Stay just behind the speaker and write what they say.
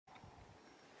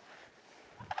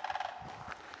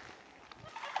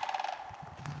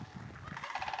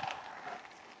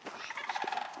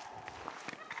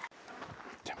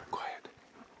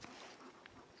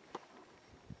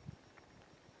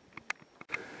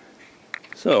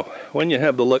So when you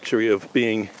have the luxury of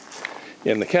being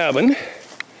in the cabin,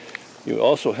 you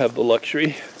also have the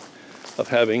luxury of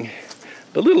having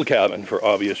the little cabin for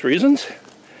obvious reasons.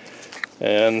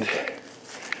 And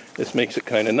this makes it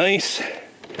kind of nice.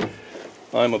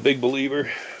 I'm a big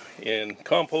believer in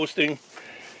composting.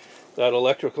 That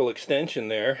electrical extension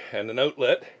there and an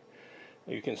outlet,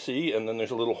 you can see, and then there's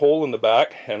a little hole in the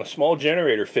back and a small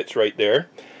generator fits right there.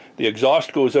 The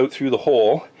exhaust goes out through the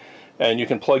hole and you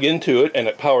can plug into it and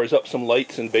it powers up some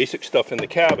lights and basic stuff in the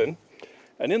cabin.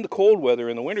 And in the cold weather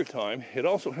in the wintertime, it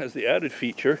also has the added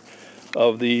feature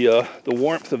of the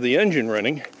warmth of the engine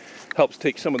running. Helps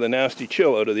take some of the nasty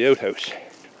chill out of the outhouse.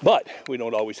 But we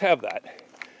don't always have that.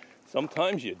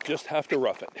 Sometimes you just have to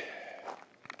rough it.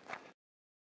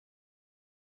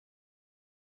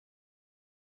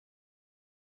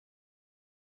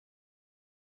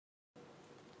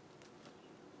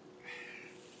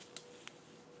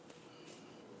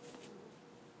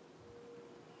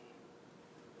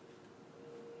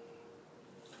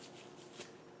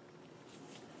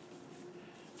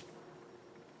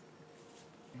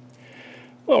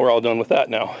 Well, we're all done with that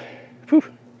now. Whew.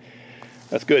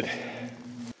 That's good.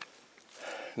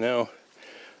 Now,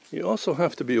 you also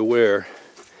have to be aware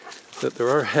that there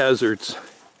are hazards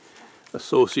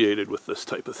associated with this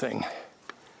type of thing.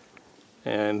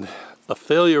 And a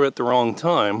failure at the wrong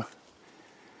time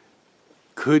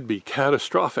could be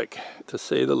catastrophic, to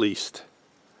say the least.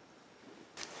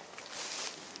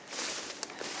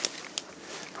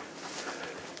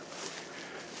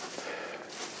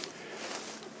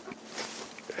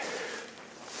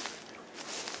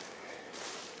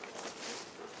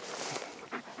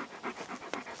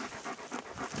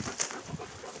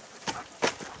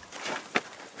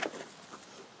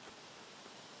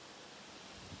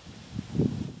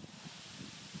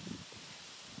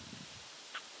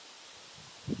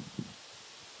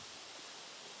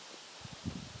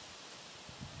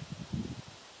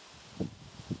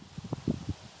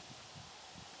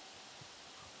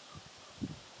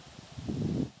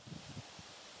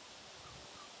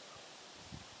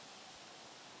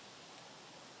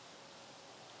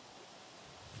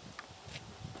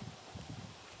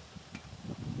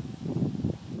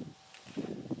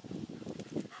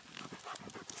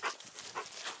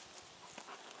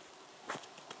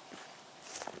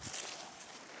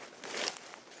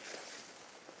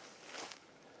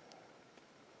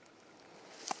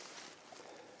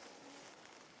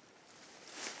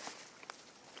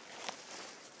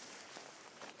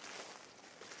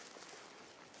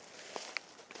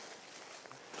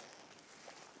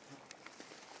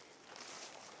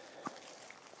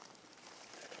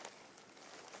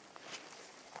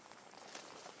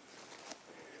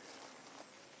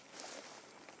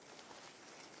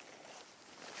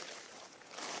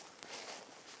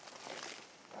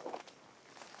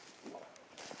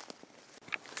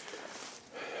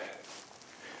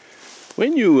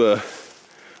 When you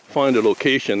find a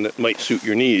location that might suit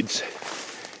your needs,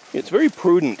 it's very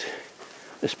prudent,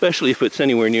 especially if it's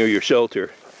anywhere near your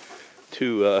shelter,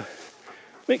 to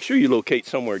make sure you locate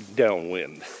somewhere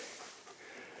downwind.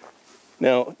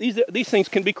 Now, these things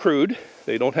can be crude.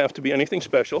 They don't have to be anything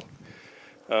special.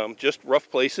 Just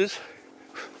rough places.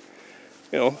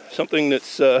 You know, something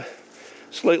that's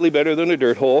slightly better than a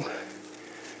dirt hole.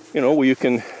 You know, where you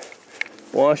can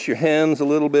wash your hands a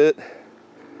little bit.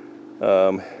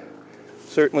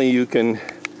 Certainly you can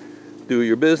do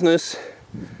your business,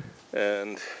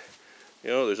 and you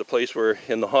know, there's a place where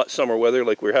in the hot summer weather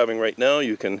like we're having right now,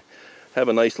 you can have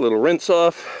a nice little rinse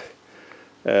off,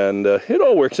 and it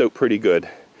all works out pretty good.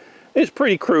 It's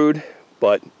pretty crude,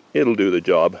 but it'll do the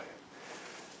job.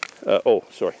 Oh,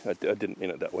 sorry, I didn't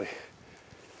mean it that way.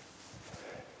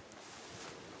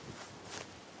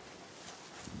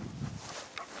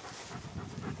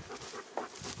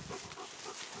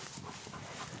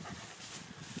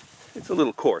 It's a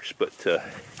little coarse, but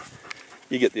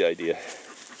you get the idea.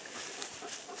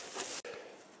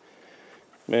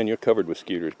 Man, you're covered with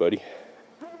skeeters, buddy.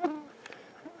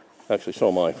 Actually, so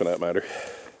am I, for that matter.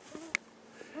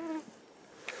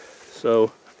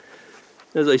 So,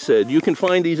 as I said, you can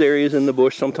find these areas in the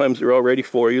bush. Sometimes they're all ready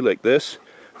for you, like this.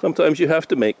 Sometimes you have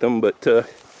to make them, but, you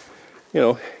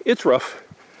know, it's rough,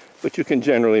 but you can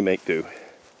generally make do.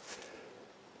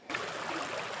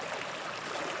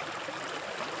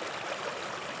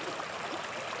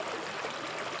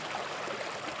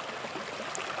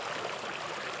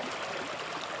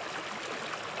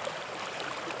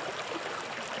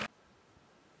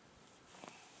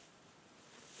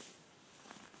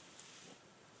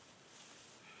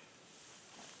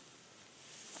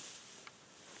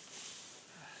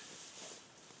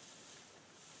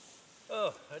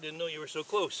 Oh, I didn't know you were so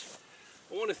close.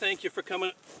 I want to thank you for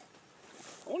coming.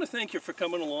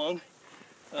 Along.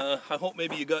 I hope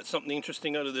maybe you got something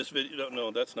interesting out of this video.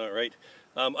 No, that's not right.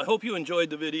 I hope you enjoyed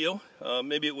the video.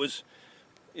 Maybe it was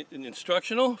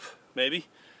instructional, maybe.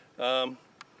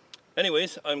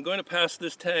 Anyways, I'm going to pass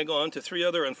this tag on to three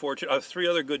other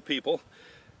good people.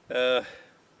 Oh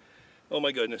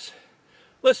my goodness.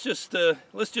 Let's just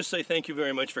say thank you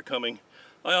very much for coming.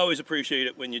 I always appreciate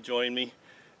it when you join me.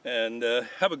 And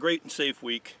have a great and safe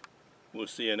week. We'll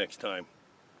see you next time.